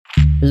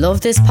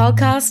Love this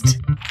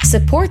podcast?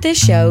 Support this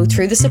show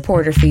through the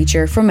supporter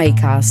feature from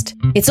Acast.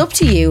 It's up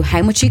to you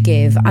how much you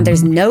give and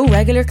there's no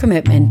regular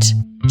commitment.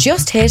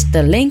 Just hit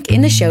the link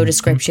in the show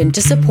description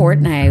to support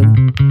now.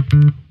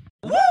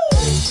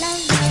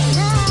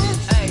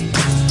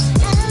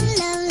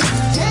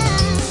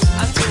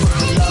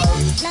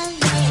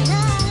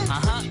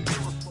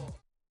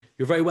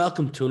 You're very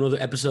welcome to another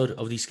episode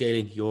of the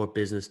Scaling Your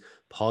Business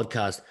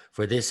podcast.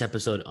 For this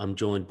episode, I'm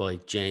joined by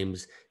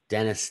James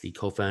Dennis, the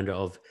co-founder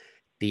of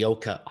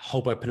Dioka. I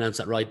hope I pronounced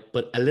that right.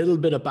 But a little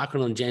bit of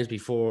background on James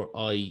before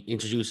I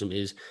introduce him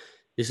is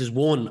this is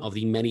one of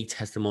the many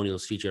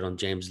testimonials featured on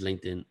James'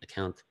 LinkedIn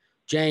account.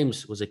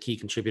 James was a key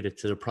contributor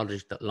to the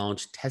project that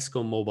launched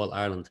Tesco Mobile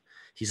Ireland.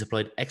 He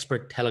supplied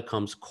expert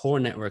telecoms, core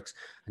networks,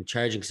 and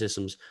charging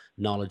systems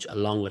knowledge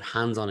along with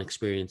hands-on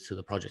experience to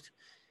the project.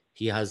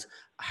 He was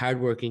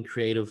hardworking,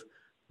 creative,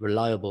 and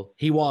reliable.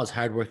 He worked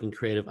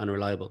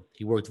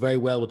very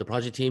well with the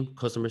project team,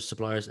 customers,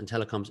 suppliers, and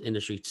telecoms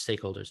industry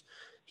stakeholders.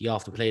 He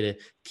often played a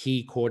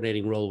key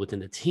coordinating role within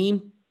the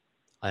team.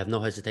 I have no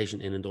hesitation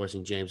in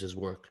endorsing James's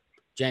work.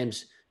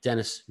 James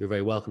Dennis, you're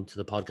very welcome to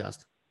the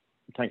podcast.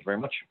 Thank you very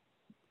much.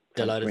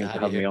 Delighted to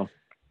have you here.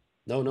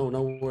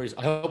 No worries.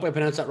 I hope I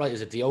pronounced that right.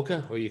 Is it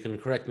Dioka, or you can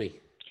correct me?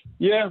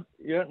 Yeah,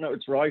 no,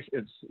 it's right.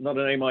 It's not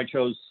a name I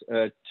chose.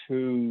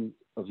 Two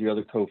of the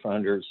other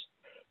co-founders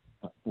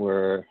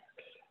were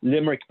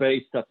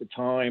Limerick-based at the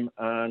time,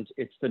 and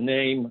it's the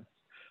name,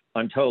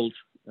 I'm told,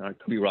 I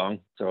could be wrong,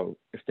 so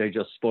if they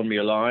just spun me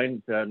a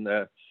line, then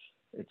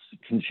it's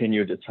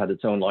continued, it's had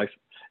its own life.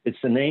 It's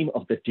the name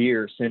of the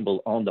deer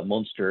symbol on the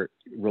Munster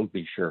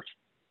rugby shirt.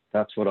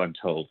 That's what I'm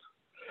told.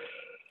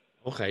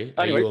 Okay.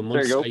 Anyway,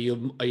 are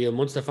you a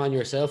Munster fan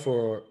yourself,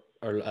 or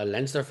a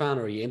Leinster fan,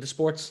 or are you into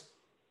sports?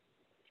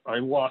 I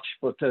watch,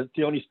 but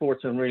the only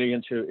sports I'm really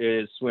into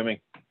is swimming.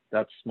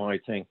 That's my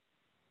thing.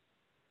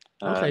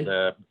 Okay.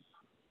 And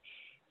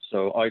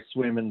so I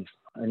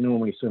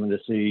normally swim in the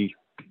sea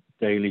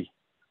daily.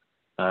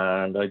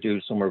 And I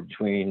do somewhere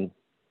between,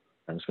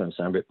 and it's going to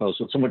sound a bit close,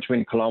 but somewhere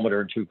between 1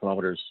 kilometer and 2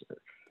 kilometers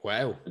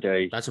wow, a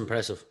day. That's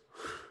impressive.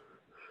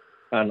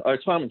 And I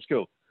swam in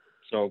school.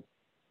 So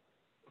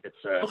it's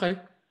okay.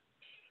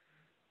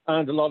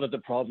 And a lot of the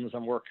problems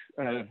and work,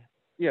 a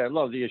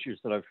lot of the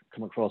issues that I've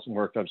come across in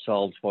work I've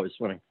solved by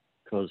swimming,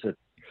 because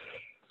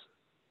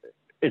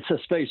it's a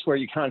space where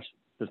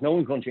there's no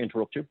one going to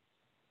interrupt you.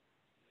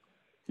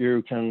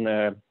 You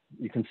can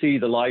see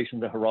the light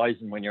and the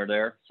horizon when you're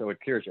there, so it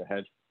clears your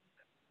head.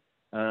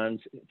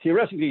 And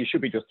theoretically, you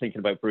should be just thinking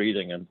about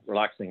breathing and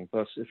relaxing.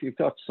 But if you've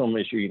got some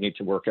issue you need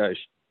to work out,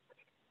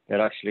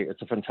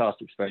 it's a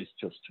fantastic space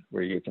just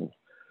where you can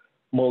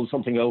mull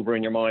something over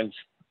in your mind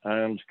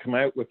and come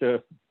out with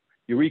a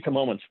eureka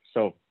moment.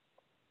 So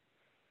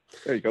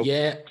there you go.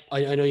 Yeah,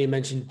 I know you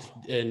mentioned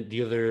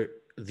the other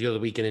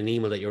week in an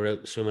email that you were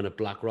out swimming at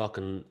Black Rock,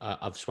 and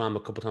I've swam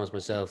a couple of times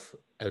myself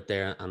out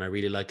there, and I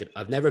really like it.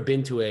 I've never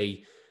been to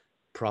a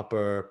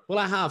proper, well,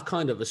 I have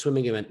kind of a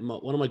swimming event.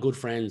 One of my good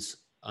friends,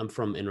 I'm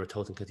from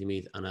Invertoton, County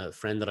Meath, and a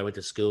friend that I went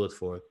to school with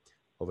for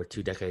over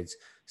 2 decades,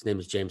 his name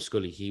is James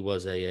Scully. He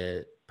was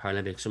a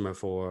Paralympic swimmer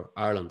for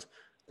Ireland,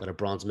 got a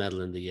bronze medal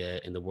in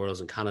the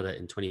Worlds in Canada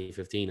in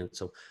 2015, and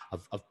so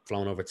I've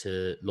flown over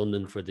to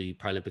London for the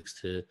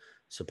Paralympics to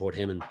support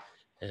him, and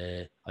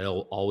I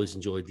always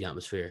enjoyed the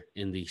atmosphere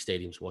in the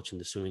stadiums watching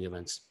the swimming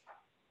events.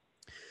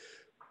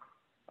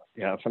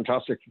 Yeah,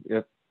 fantastic.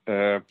 Yeah,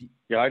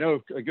 I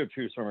know a good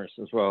few swimmers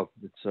as well.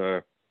 It's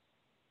I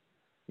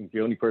think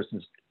the only person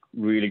who's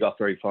really got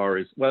very far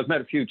I've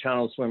met a few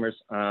channel swimmers,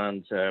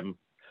 and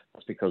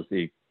that's because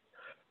the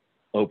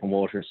open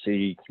water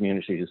sea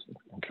community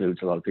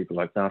includes a lot of people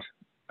like that.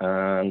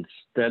 And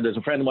then there's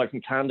a friend of mine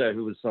from Canada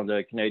who was on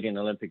the Canadian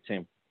Olympic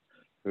team,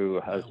 who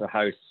has a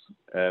house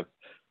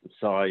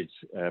beside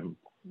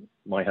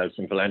my house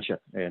in Valencia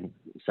in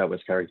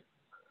Southwest Kerry,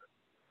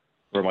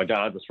 where my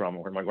dad was from,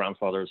 where my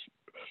grandfather's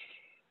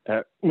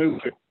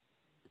moved to.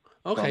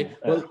 Okay,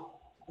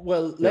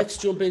 well, let's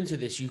jump into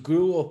this. You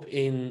grew up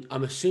in,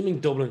 I'm assuming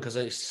Dublin, because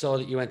I saw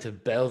that you went to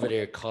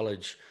Belvedere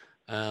College.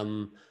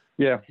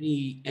 Yeah.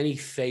 Any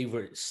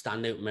favorite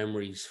standout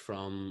memories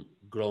from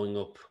growing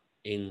up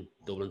in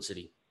Dublin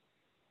City?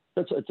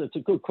 It's a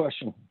good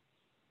question.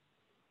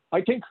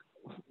 I think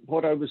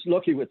what I was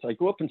lucky with, I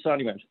grew up in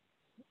Sandymount,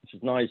 which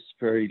is nice,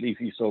 very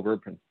leafy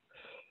suburb, and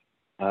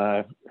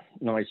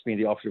nice being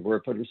the opposite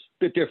word, but it was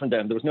a bit different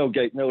then. There was no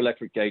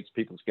electric gates.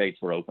 People's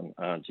gates were open,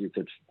 and you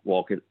could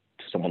walk it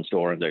to someone's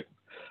door, and I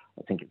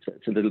think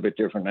it's a little bit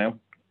different now.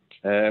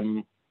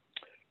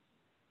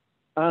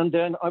 And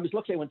then I was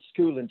lucky I went to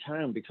school in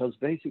town, because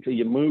basically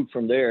you moved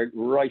from there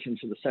right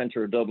into the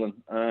centre of Dublin,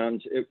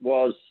 and it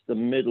was the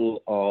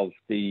middle of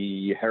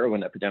the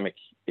heroin epidemic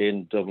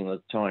in Dublin at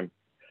the time.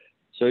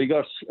 So you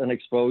got an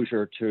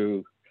exposure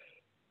to,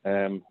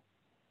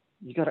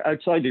 you got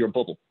outside of your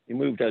bubble. You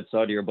moved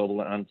outside of your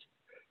bubble and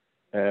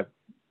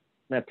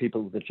met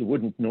people that you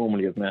wouldn't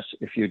normally have met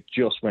if you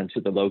just went to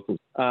the local.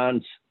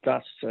 And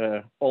that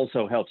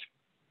also helped,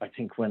 I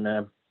think,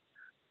 when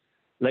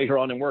later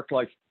on in work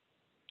life,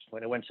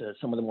 when I went to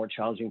some of the more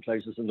challenging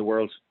places in the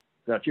world,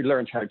 that you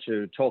learned how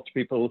to talk to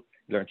people,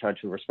 you learned how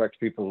to respect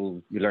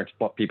people, you learned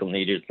what people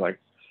needed. Like,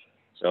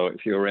 so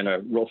if you're in a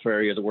rough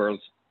area of the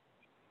world,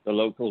 the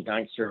local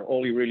gangster,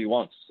 all he really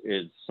wants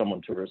is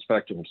someone to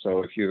respect him. So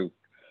if you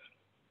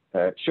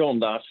show him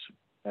that,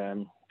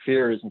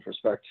 fear isn't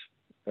respect,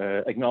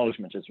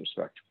 acknowledgement is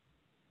respect.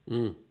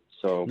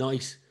 So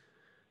nice.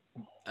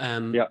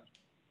 Yeah.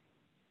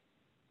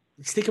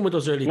 Sticking with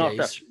those early days.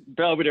 That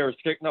Belvedere is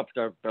not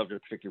Belvedere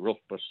particularly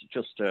rough, but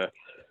just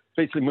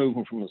basically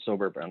moving from the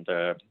suburb and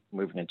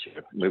moving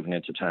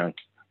into town.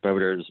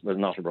 Belvedere was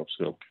not a rough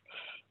school.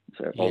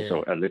 It's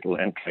also a little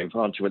enclave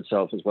onto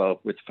itself as well,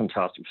 with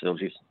fantastic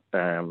facilities.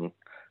 And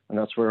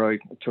that's where I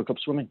took up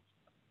swimming.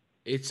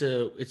 It's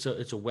a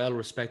well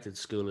respected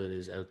school. It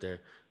is out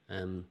there.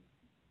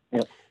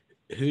 Yeah.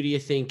 Who do you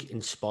think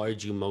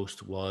inspired you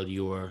most while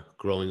you were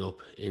growing up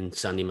in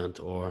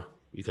Sandymount? Or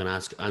you can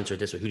answer it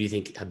this way: who do you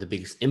think had the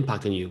biggest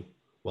impact on you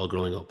while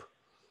growing up?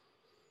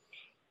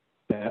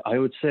 I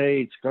would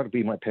say it's got to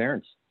be my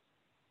parents.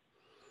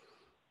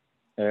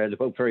 They're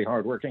both very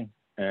hardworking.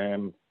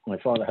 My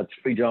father had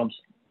 3 jobs.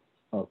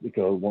 We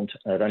go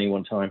at any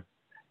one time.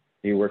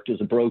 He worked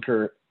as a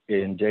broker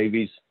in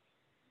Davies.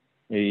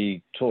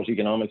 He taught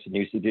economics at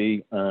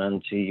UCD,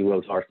 and he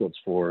wrote articles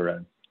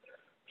for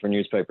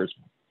newspapers.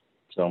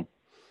 So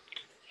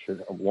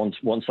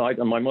one side.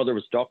 And my mother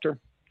was a doctor,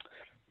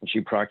 and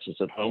she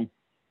practiced at home.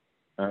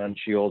 And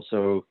she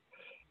also,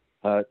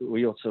 I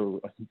grew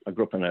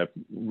up in a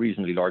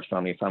reasonably large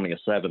family, a family of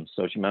 7.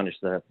 So she managed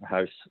the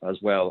house as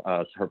well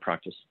as her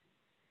practice.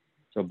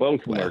 So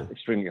both were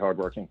extremely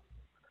hardworking.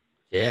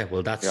 Yeah,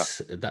 well,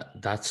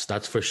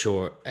 that's for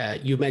sure.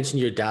 You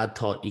mentioned your dad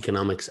taught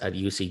economics at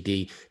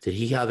UCD. Did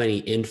he have any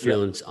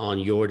influence on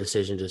your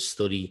decision to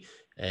study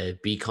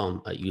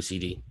BCom at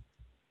UCD?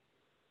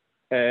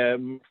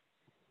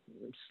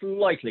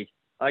 Slightly.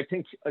 I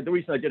think the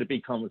reason I did a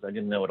BCom was I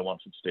didn't know what I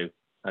wanted to do,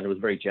 and it was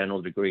a very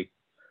general degree.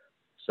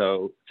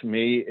 So to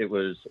me, it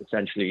was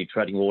essentially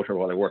treading water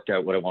while I worked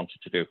out what I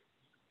wanted to do.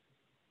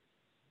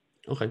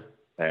 Okay.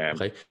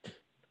 Okay.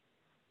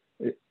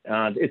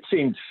 And it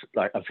seemed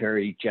like a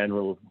very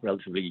general,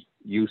 relatively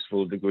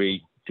useful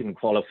degree. Didn't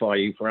qualify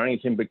you for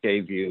anything, but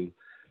gave you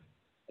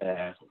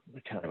kind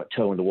of a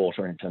toe in the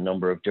water into a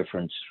number of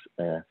different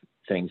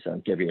things,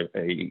 and give you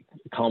a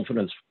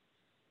confidence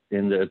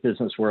in the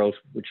business world,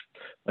 which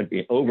might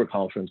be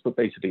overconfidence, but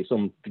basically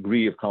some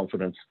degree of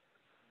confidence.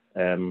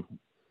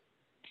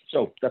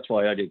 So that's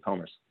why I did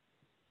commerce.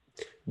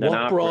 Then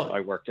I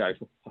worked out.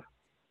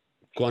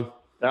 Go on.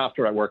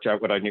 After I worked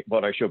out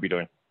what I should be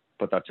doing,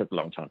 but that took a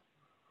long time.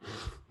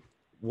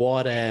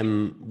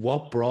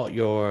 What brought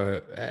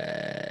your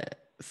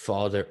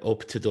father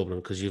up to Dublin?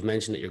 Because you've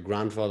mentioned that your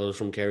grandfather was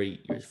from Kerry,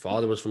 your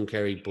father was from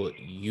Kerry, but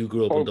you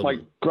grew up in Dublin.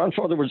 My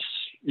grandfather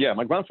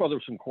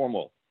was from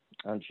Cornwall,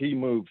 and he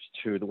moved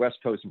to the west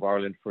coast of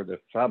Ireland for the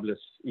fabulous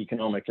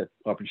economic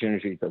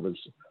opportunity that was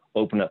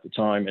open at the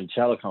time in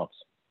telecoms,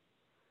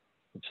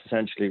 which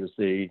essentially was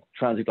the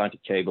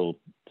transatlantic cable.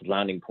 The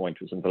landing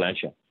point was in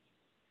Valencia,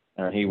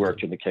 and he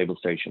worked in the cable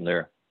station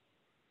there.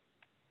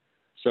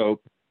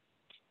 So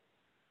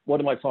one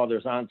of my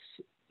father's aunts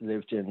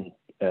lived in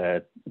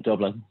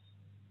Dublin,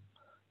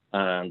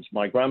 and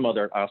my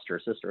grandmother asked her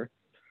sister,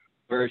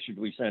 where should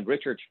we send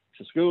Richard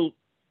to school?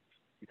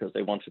 Because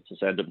they wanted to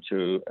send him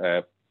to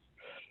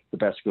the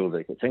best school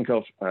they could think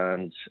of.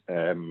 And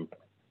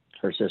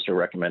her sister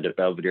recommended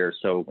Belvedere.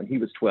 So when he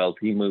was 12,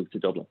 he moved to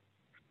Dublin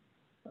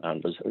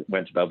and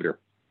went to Belvedere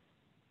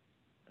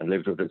and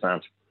lived with his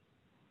aunt.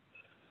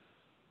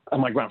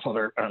 And my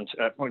grandfather and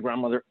my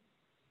grandmother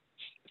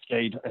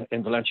stayed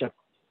in Valencia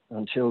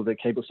until the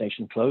cable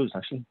station closed,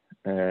 actually.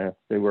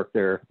 They worked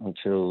there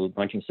until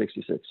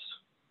 1966.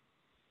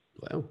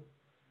 Wow.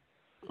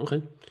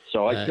 Okay.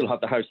 So I still have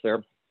the house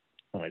there,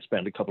 and I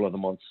spent a couple of the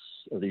months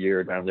of the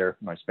year down there.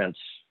 And I spent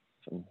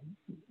from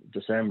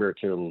December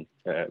till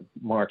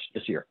March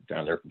this year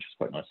down there, which is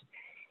quite nice.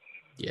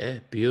 Yeah,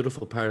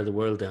 beautiful part of the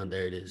world down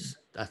there. It is.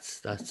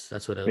 That's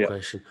without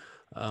question.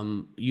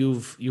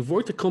 You've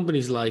worked at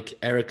companies like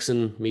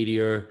Ericsson,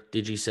 Meteor,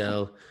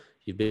 Digicel.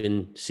 You've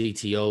been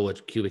CTO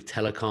at Cubic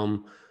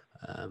Telecom.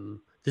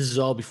 This is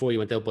all before you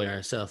went out by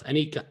yourself.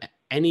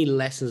 Any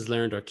lessons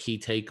learned or key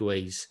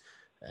takeaways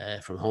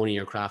from honing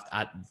your craft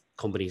at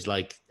companies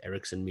like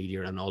Ericsson,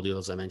 Meteor, and all the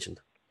others I mentioned?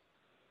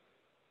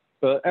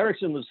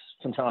 Ericsson was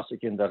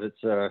fantastic in that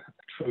it's a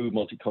true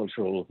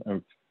multicultural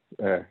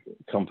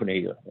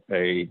company,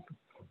 a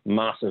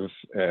massive,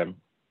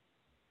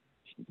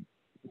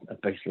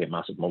 basically a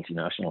massive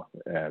multinational.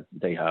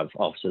 They have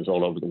offices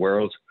all over the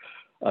world.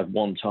 At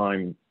one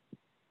time,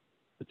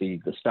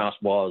 the stat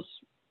was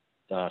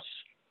that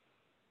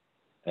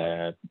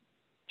 30%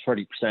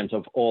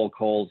 of all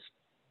calls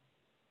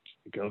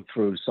go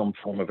through some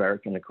form of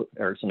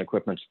Ericsson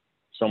equipment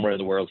somewhere in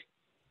the world.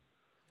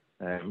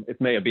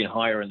 It may have been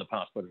higher in the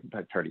past, but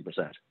about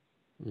 30%.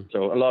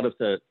 So a lot of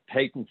the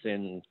patents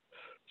in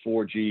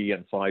 4G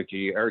and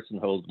 5G, Ericsson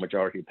holds the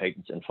majority of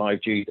patents in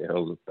 5G. They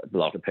hold a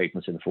lot of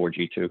patents in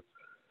 4G too.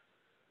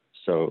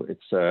 So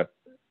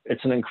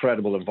it's an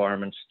incredible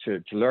environment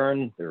to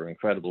learn. There are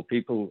incredible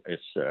people.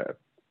 It's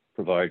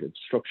provided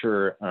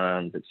structure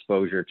and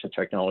exposure to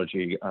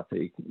technology at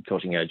the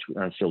cutting edge,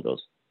 and still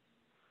does.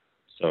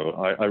 So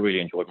I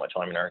really enjoyed my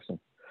time in Ericsson.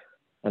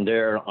 And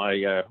there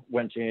I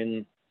went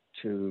in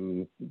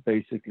to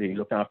basically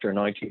look after an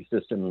IT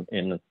system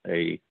in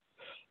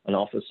an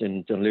office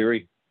in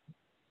Dunleary,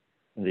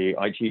 in the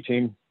IT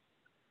team.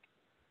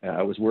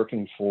 I was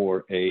working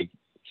for a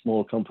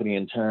small company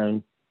in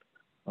town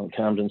on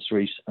Camden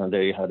Street, and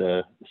they had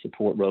a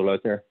support role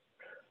out there.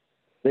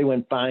 They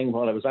went bang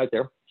while I was out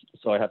there,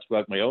 so I had to go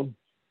out my own.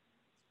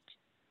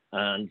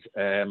 And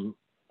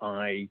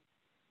I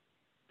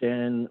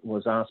then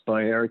was asked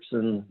by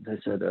Ericsson, they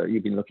said,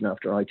 you've been looking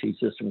after IT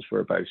systems for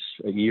about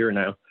a year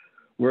now.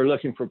 We're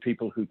looking for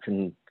people who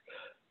can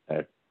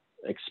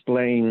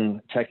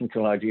explain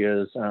technical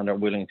ideas and are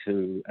willing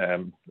to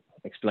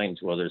explain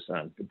to others.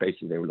 And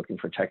basically, they were looking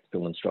for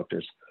technical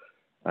instructors.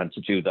 And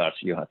to do that,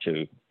 you had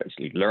to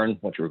basically learn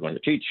what you were going to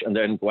teach and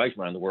then go out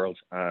around the world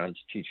and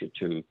teach it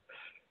to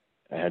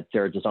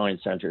their design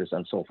centers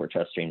and software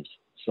test teams.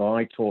 So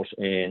I taught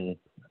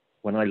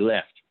when I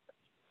left,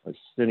 I was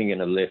standing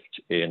in a lift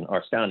in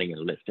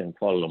Kuala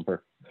Lumpur,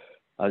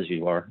 as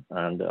you are,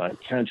 and I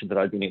counted that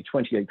I'd been in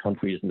 28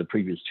 countries in the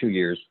previous 2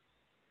 years.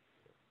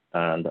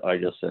 And I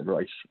just said,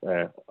 right,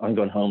 I'm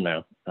going home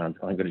now, and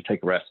I'm going to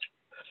take a rest.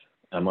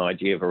 And my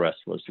idea of a rest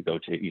was to go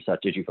to ESAT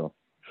Digifo,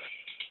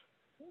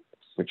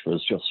 which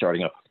was just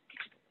starting up.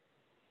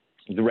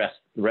 The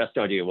rest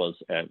idea was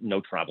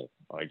no travel.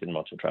 I didn't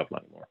want to travel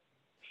anymore.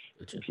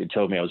 If you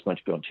told me I was going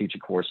to go and teach a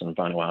course in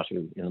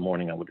Vanuatu in the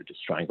morning, I would have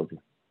just strangled you.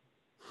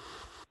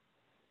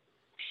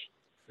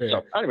 Yeah.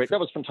 So anyway, that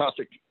was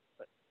fantastic.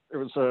 It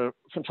was a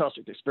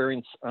fantastic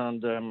experience,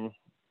 and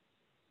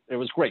it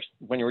was great.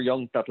 When you were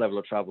young, that level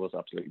of travel was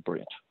absolutely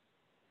brilliant.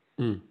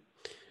 Mm.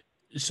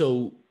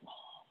 So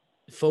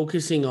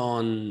focusing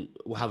on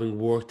having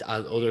worked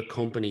at other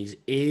companies,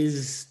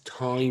 is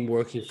time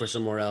working for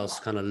somewhere else,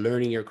 kind of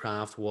learning your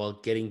craft while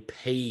getting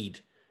paid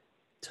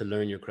to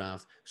learn your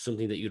craft,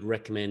 something that you'd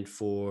recommend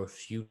for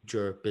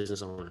future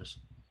business owners?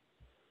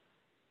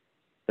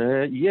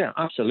 Yeah,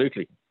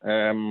 absolutely.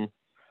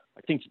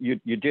 I think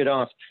you did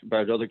ask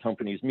about other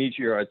companies.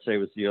 Meteor, I'd say,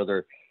 was the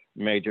other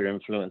major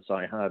influence.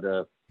 I had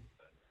a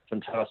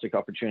fantastic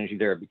opportunity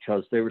there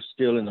because they were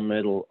still in the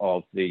middle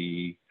of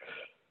the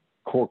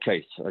court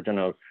case. I don't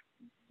know if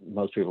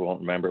most people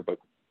won't remember, but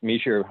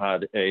Meteor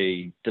had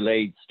a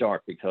delayed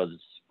start because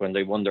when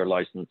they won their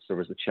license, there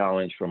was a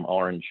challenge from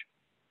Orange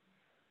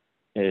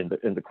in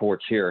the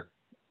courts here.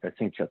 I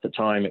think at the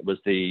time it was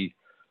the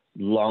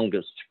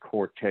longest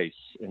court case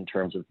in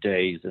terms of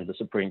days in the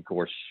Supreme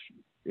Court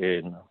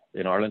in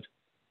Ireland.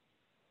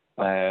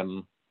 I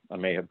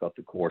may have got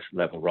the court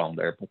level wrong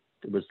there, but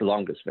it was the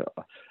longest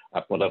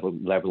at whatever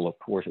level of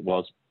court it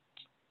was.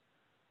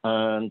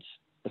 And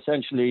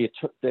essentially,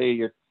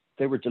 they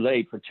were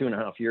delayed for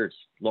 2.5 years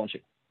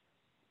launching.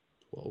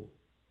 Whoa.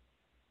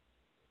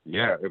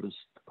 Yeah, it was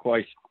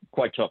quite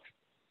tough.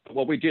 But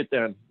what we did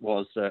then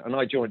was, and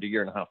I joined 1.5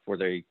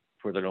 years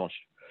before they launched.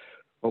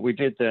 What we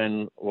did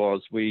then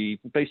was we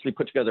basically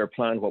put together a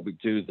plan what we'd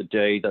do the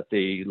day that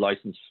the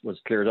license was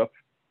cleared up,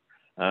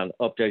 and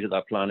updated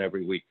that plan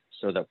every week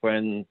so that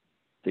when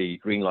the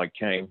green light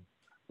came,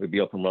 we'd be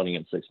up and running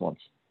in 6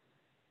 months.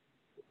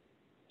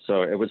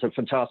 So it was a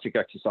fantastic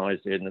exercise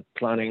in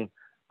planning,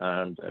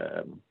 and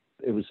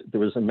there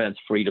was immense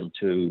freedom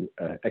to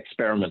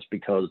experiment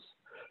because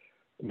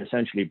we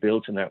essentially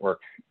built a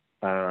network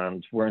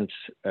and weren't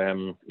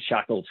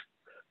shackled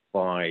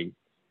by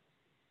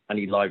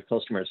any live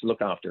customers to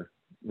look after.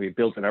 We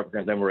built a network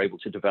and then we're able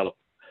to develop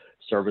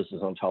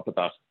services on top of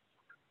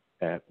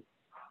that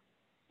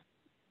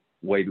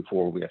way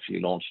before we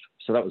actually launched.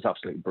 So that was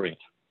absolutely brilliant.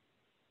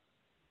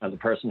 And the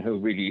person who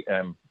really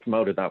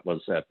promoted that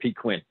was Pete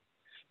Quinn,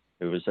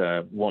 who was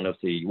one of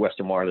the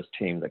Western Wireless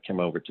team that came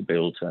over to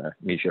build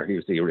Meteor. He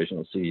was the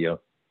original CEO.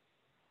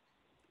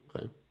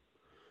 Okay.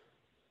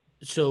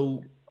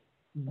 So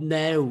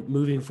now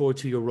moving forward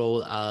to your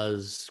role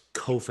as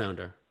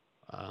co-founder,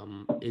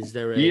 is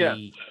there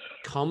a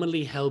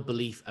commonly held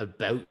belief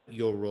about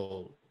your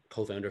role,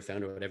 co-founder,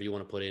 founder, whatever you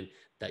want to put in,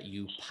 that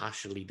you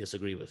passionately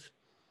disagree with?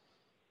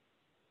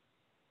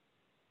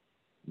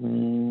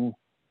 No.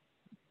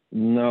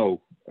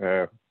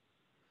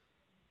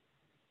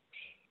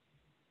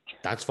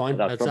 That's fine.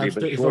 That's probably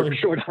absolutely a fine.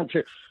 short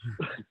answer.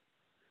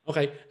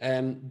 Okay.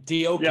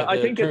 Dioka. Yeah, I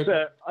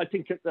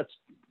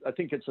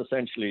think it's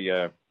essentially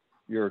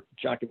you're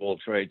jack of all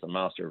trades and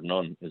master of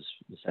none is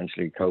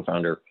essentially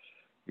co-founder.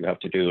 You have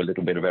to do a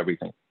little bit of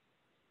everything.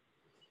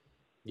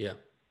 Yeah.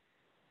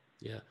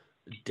 Yeah.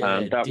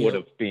 And that would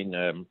have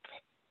been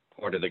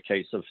part of the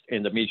case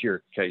in the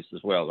Meteor case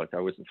as well. Like I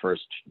was the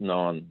first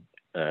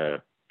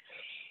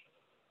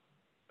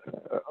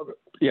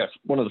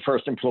one of the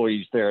first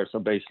employees there. So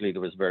basically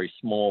there was a very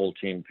small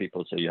team of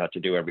people. So you had to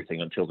do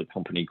everything until the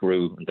company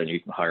grew, and then you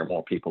can hire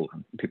more people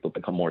and people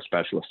become more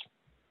specialists.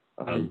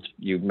 And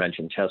you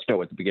mentioned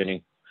Tesco at the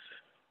beginning.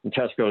 And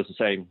Tesco is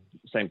the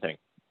same thing.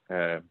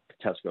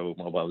 Tesco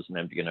Mobiles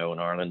and MVNO in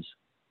Ireland,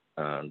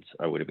 and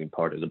I would have been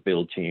part of the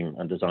build team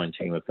and design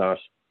team of that.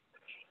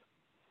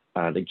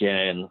 And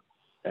again,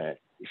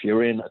 if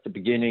you're in at the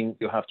beginning,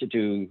 you have to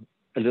do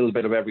a little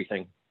bit of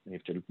everything. You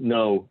have to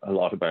know a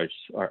lot about,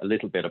 or a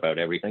little bit about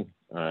everything,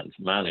 and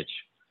manage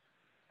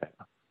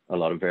a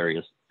lot of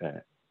various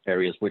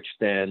areas, which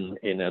then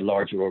in a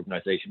larger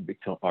organization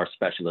become our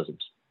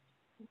specialisms.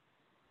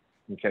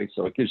 Okay,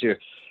 so it gives you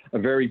a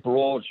very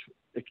broad,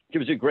 it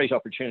gives you a great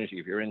opportunity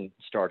if you're in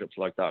startups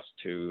like that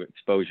to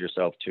expose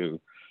yourself to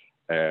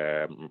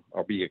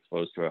or be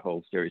exposed to a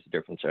whole series of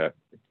different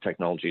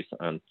technologies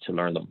and to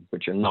learn them,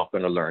 which you're not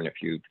going to learn if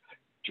you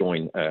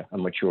join a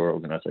mature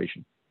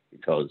organization,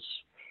 because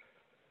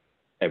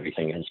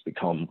everything has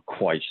become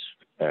quite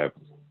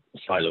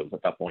siloed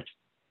at that point.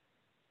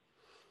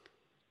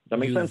 Does that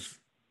make sense?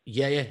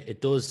 Yeah,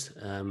 it does.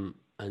 And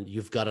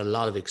you've got a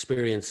lot of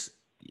experience.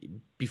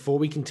 Before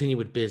we continue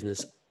with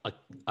business,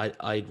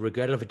 I'd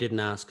regret it if I didn't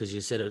ask, because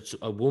you said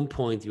at one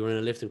point you were in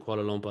a lift in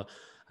Kuala Lumpur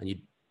and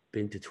you'd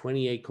been to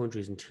 28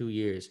 countries in 2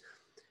 years.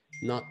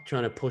 Not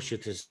trying to push you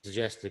to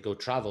suggest to go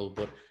travel,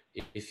 but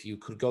if you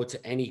could go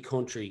to any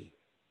country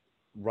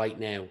right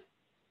now,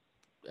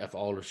 if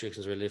all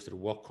restrictions were lifted,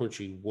 what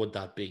country would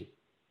that be?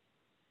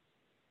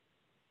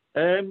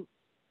 I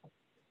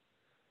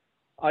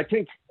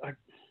think,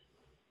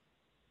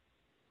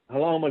 how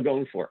long am I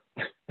going for?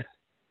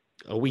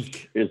 A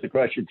week is the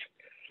question.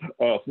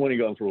 Oh, I'm only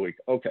going for a week.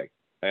 Okay.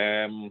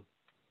 Yeah,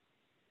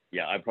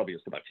 I'd probably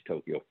just go back to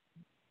Tokyo.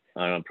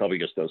 And I'll probably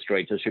just go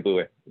straight to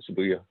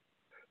Shibuya,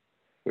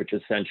 which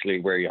is essentially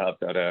where you have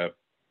that, I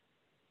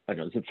don't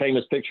know, it's a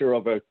famous picture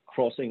of a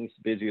crossing,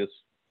 busiest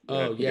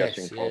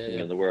crossing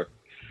in the world.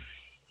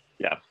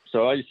 Yeah.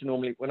 So I used to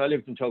normally, when I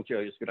lived in Tokyo,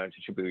 I used to go down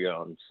to Shibuya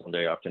on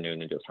Sunday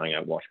afternoon and just hang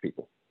out and watch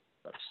people.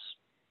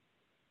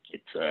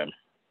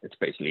 It's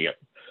basically it.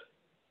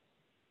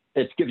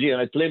 It gives you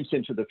a glimpse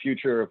into the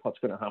future of what's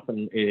going to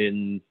happen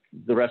in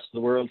the rest of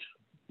the world.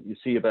 You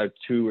see about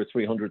 200 or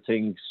 300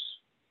 things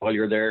while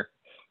you're there,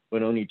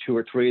 but only 2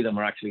 or 3 of them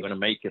are actually going to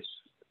make it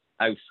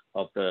out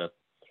of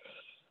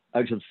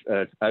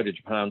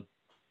Japan.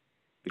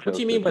 What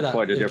do you mean by that?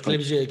 It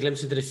gives you a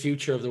glimpse into the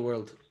future of the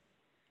world.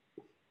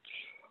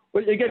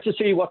 Well, you get to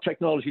see what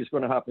technology is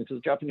going to happen, because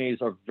the Japanese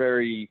are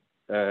very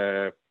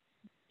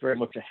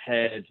much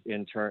ahead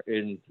in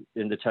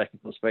the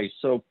technical space.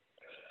 So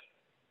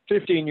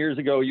 15 years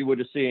ago, you would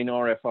have seen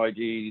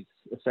RFIDs,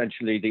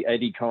 essentially the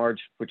Eddie card,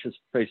 which is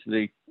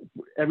basically,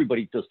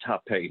 everybody does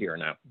tap pay here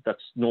now.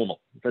 That's normal.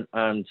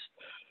 And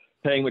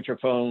paying with your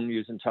phone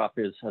using tap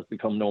has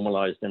become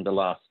normalized in the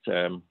last,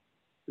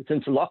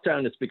 since the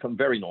lockdown, it's become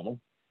very normal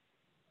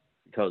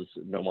because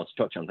no one wants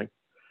to touch anything.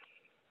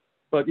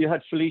 But you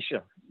had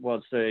Felicia,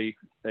 was a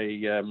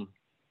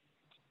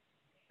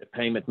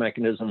payment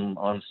mechanism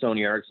on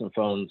Sony Ericsson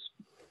phones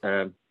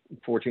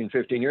 14,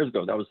 15 years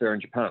ago. That was there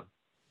in Japan.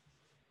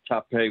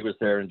 Tap Pay was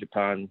there in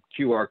Japan.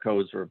 QR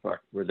codes were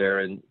there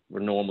and were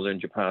normal in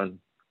Japan.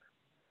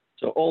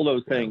 So all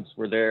those things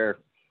were there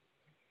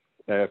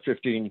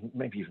 15,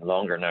 maybe even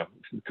longer now.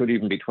 It could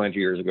even be 20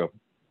 years ago.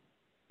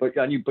 But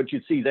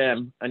you'd see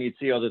them, and you'd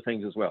see other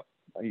things as well.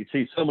 And you'd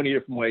see so many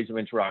different ways of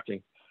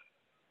interacting.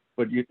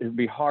 But it'd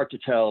be hard to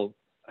tell,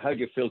 how do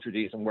you filter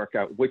these and work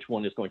out which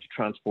one is going to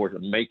transport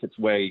and make its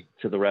way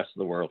to the rest of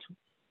the world.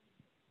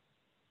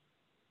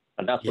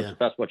 And that's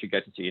what you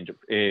get to see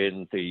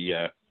in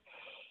the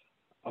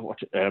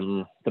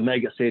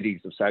mega cities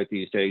of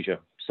Southeast Asia,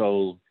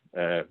 Seoul,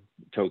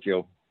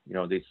 Tokyo,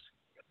 these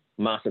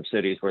massive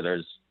cities where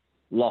there's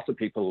lots of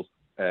people,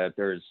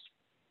 there's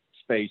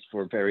space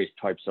for various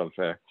types of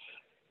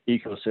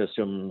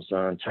ecosystems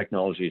and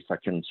technologies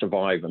that can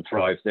survive and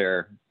thrive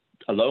there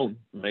alone,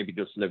 maybe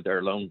just live there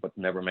alone, but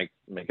never make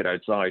it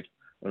outside,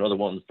 and other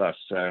ones that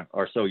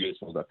are so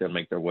useful that they'll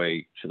make their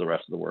way to the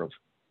rest of the world.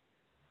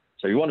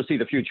 So you want to see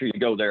the future, you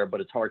go there,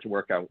 but it's hard to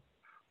work out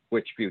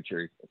which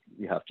future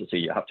you have to see.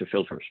 You have to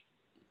filter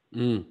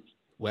it.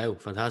 Wow,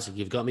 fantastic.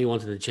 You've got me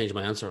wanting to change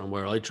my answer on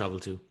where I'd travel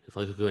to if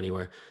I could go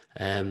anywhere.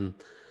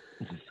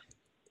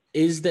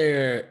 Is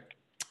there,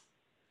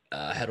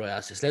 how do I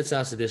ask this? Let's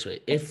ask it this way.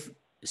 If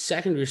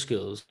secondary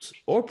schools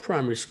or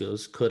primary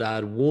schools could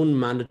add one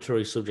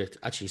mandatory subject,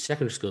 actually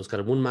secondary schools could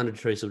add one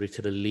mandatory subject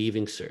to the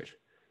Leaving Cert,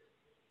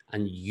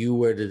 and you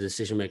were the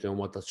decision maker on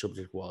what that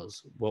subject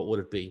was, what would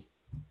it be?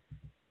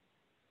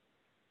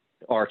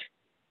 Art.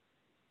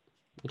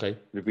 Okay.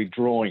 It would be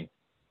drawing.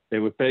 It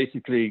would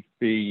basically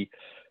be,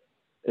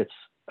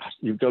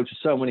 you go to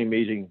so many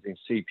meetings and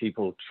see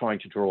people trying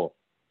to draw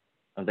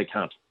and they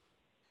can't.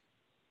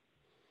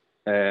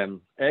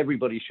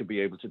 Everybody should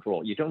be able to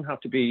draw. You don't have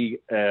to be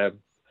a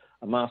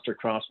master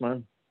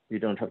craftsman. You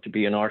don't have to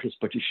be an artist,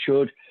 but you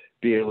should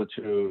be able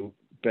to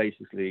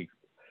basically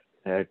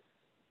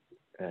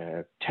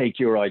take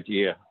your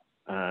idea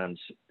and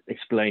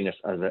explain it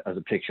as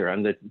a picture.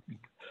 And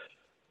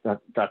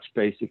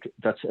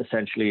that's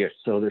essentially it.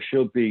 So there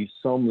should be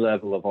some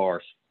level of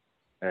art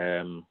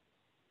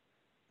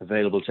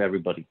available to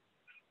everybody.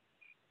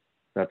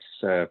 That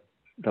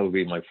would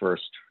be my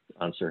first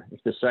answer.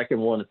 If the second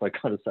one, if I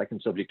got a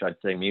second subject, I'd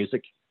say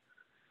music,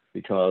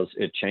 because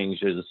it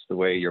changes the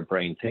way your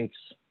brain thinks.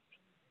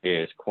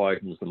 It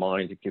quietens the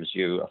mind. It gives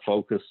you a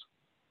focus.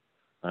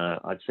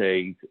 I'd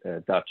say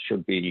that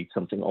should be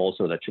something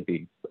also that should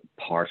be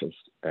part of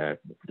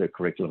the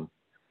curriculum.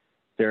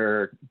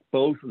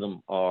 Both of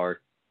them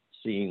are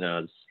seen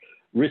as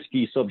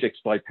risky subjects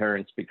by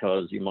parents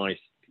because you might,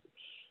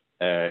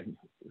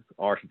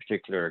 art in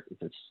particular,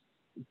 if it's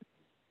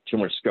too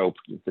much scope,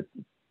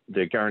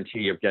 the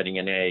guarantee of getting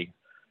an A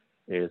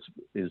is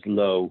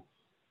low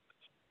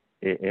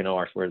in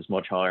art, whereas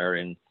much higher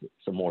in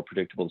some more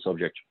predictable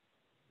subject.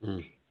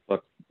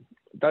 But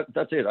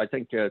that's it. I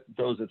think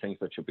those are things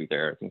that should be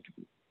there. I think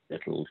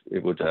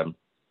it would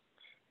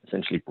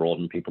essentially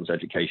broaden people's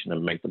education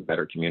and make them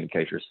better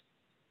communicators.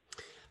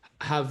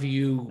 Have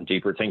you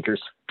deeper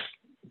thinkers?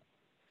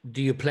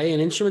 Do you play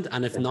an instrument?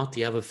 And if not, do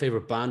you have a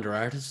favorite band or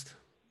artist?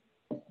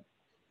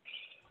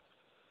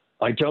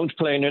 I don't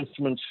play an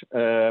instrument,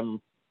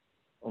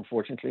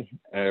 unfortunately.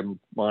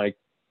 My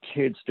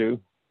kids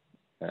do.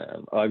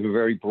 I have a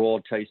very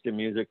broad taste in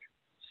music.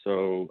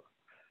 So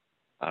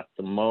at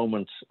the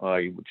moment,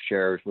 I would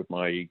share it with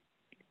my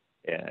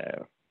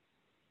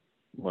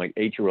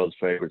 8-year-old's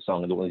favorite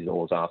song, and the one he's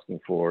always asking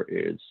for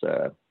is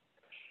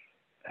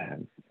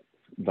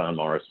Van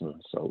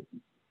Morrison. So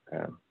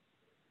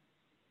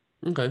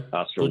okay,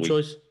 Astral good Week,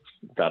 choice.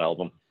 that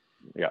album,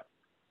 yeah.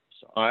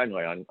 So I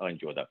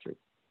enjoy that too.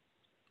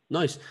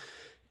 Nice.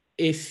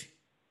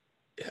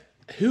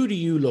 Who do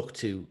you look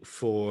to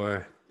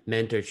for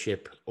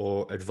mentorship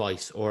or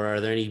advice, or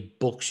are there any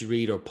books you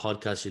read or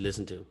podcasts you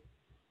listen to?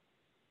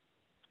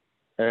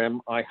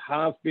 I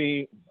have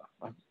been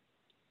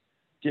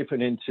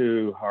dipping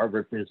into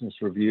Harvard Business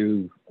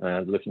Review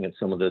and looking at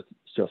some of the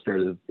stuff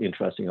there, the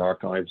interesting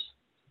archives.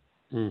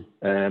 In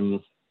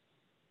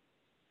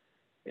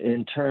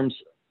terms,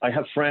 I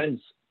have friends,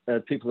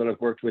 people that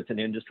I've worked with in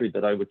industry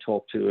that I would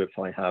talk to if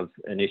I have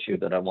an issue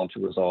that I want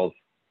to resolve.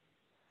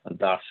 And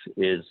that's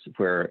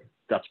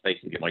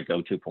basically my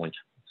go-to point.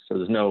 So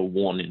there's no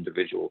one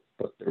individual,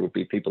 but there would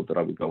be people that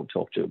I would go and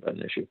talk to about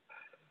an issue.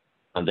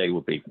 And they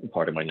would be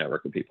part of my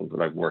network of people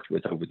that I've worked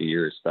with over the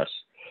years that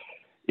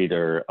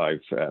either I've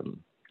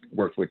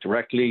worked with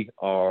directly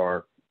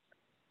or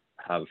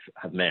have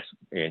met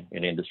in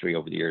industry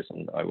over the years.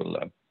 And I will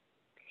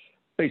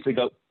basically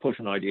go push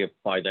an idea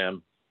by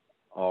them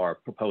or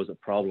propose a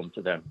problem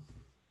to them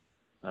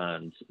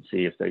and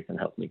see if they can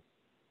help me.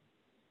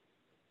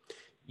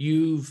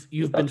 You've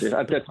been.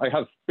 I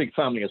have big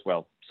family as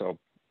well, so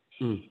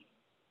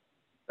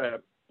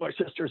my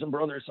sisters and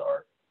brothers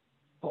are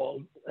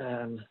all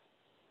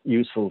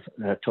useful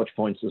touch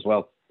points as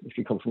well. If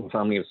you come from a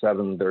family of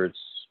 7, there's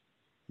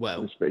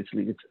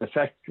basically it's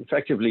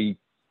effectively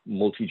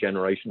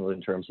multi-generational in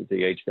terms of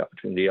the age gap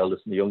between the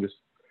eldest and the youngest,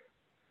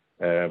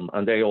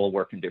 and they all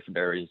work in different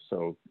areas,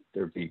 so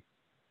they'd be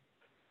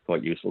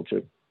quite useful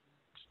too.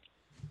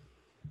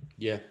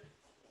 Yeah,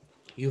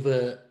 you've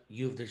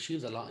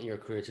achieved a lot in your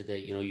career today.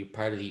 You know, you're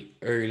part of the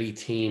early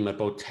team at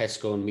both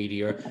Tesco and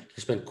Meteor.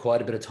 You spent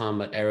quite a bit of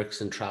time at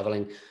Ericsson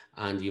traveling,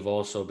 and you've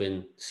also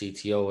been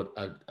CTO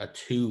at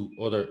 2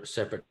 other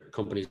separate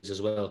companies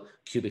as well,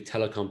 Cubic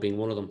Telecom being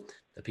one of them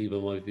that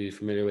people might be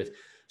familiar with.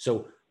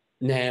 So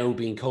now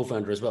being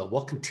co-founder as well,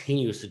 what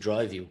continues to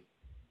drive you?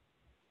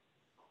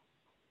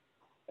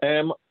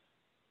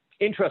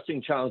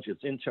 Interesting challenges,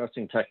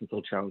 interesting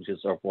technical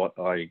challenges are what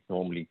I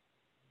normally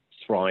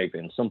thrive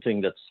in.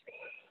 Something that's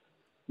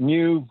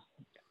new.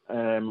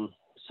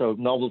 So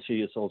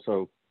novelty is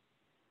also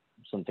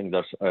something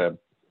that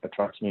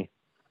attracts me.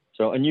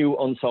 So a new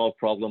unsolved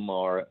problem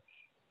or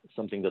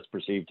something that's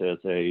perceived as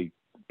a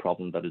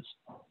problem that is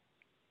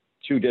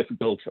too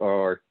difficult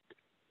or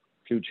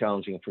too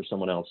challenging for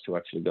someone else to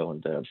actually go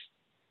and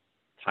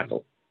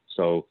tackle.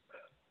 So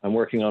I'm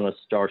working on a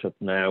startup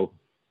now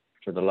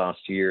for the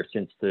last year,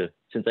 since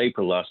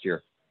April last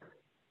year,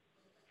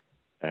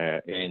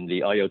 in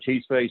the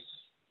IoT space,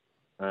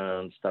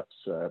 and that's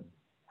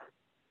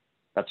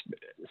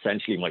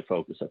essentially my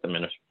focus at the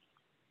minute.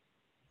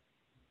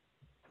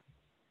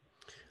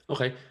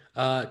 Okay,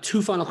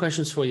 2 final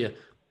questions for you.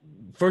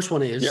 First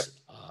one is,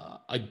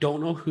 I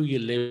don't know who you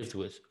live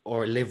with,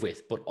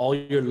 but all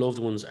your loved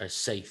ones are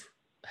safe.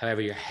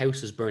 However, your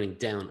house is burning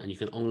down and you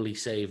can only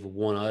save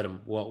one item.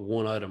 What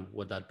one item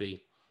would that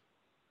be?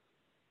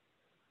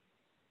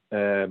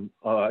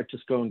 I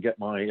just go and get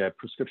my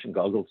prescription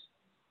goggles.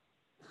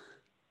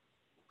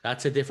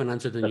 That's a different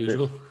answer than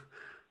usual.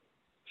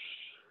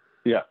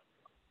 Yeah.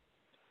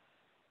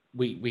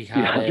 We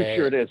have. I'm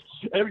sure it is.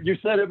 You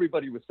said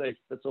everybody was safe.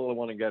 That's all I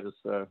want to get is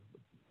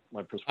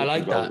my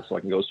prescription goggles so I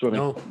can go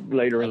swimming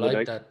later in the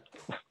day. That.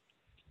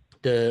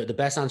 The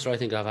best answer I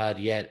think I've had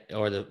yet,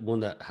 or the one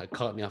that had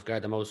caught me off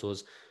guard the most,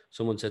 was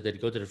someone said they'd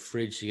go to the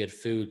fridge to get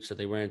food so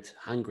they weren't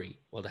hungry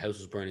while the house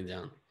was burning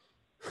down.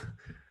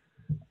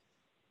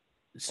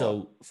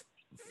 So,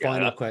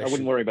 final question. I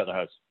wouldn't worry about the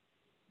house.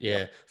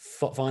 Yeah.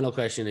 Final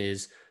question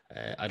is,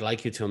 I'd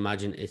like you to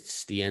imagine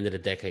it's the end of the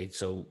decade.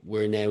 So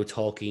we're now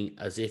talking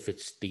as if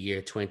it's the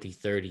year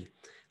 2030.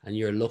 and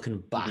you're looking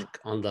back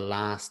on the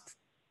last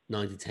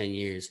 9 to 10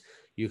 years,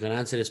 you can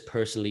answer this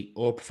personally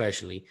or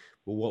professionally,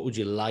 but what would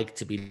you like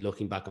to be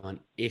looking back on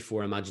if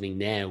we're imagining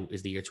now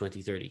is the year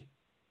 2030?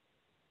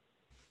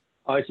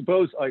 I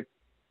suppose I'd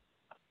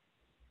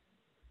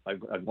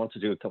want to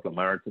do a couple of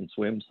marathon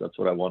swims. That's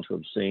what I want to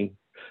have seen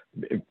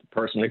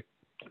personally.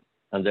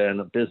 And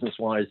then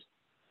business-wise,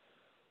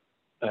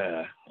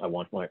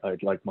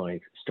 I'd like my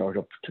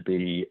startup to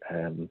be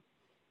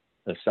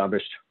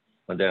established.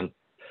 And then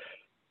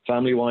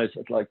family-wise,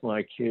 I'd like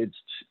my kids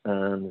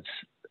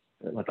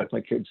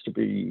to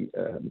be,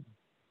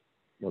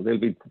 they'll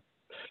be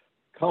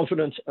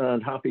confident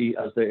and happy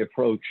as they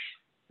approach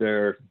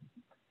their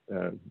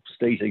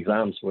state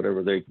exams, which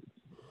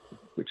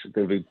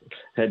they'll be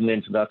heading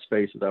into that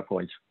space at that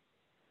point.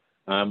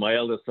 My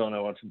eldest son, I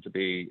want him to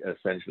be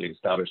essentially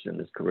established in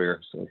his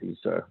career. So he's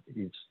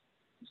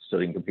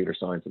studying computer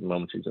science at the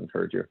moment. He's in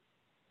third year.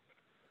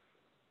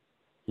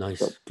 Nice.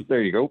 So,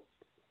 there you go.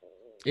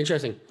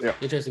 Interesting. Yeah.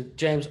 Interesting.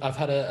 James, I've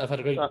had a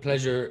great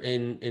pleasure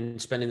in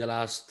spending the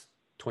last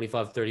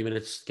 25, 30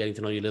 minutes getting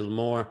to know you a little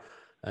more.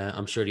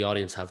 I'm sure the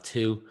audience have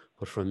too.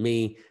 But from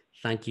me,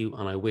 thank you.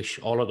 And I wish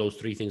all of those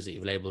three things that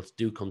you've labeled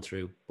do come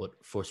through. But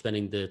for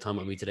spending the time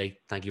with me today,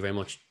 thank you very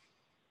much.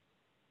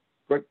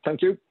 Great.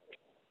 Thank you.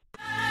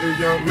 If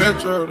young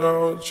Metro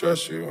don't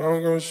trust you,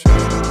 I'm gonna shoot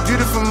you.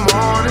 Beautiful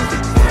morning,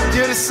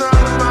 you're the sun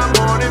of my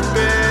morning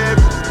bed.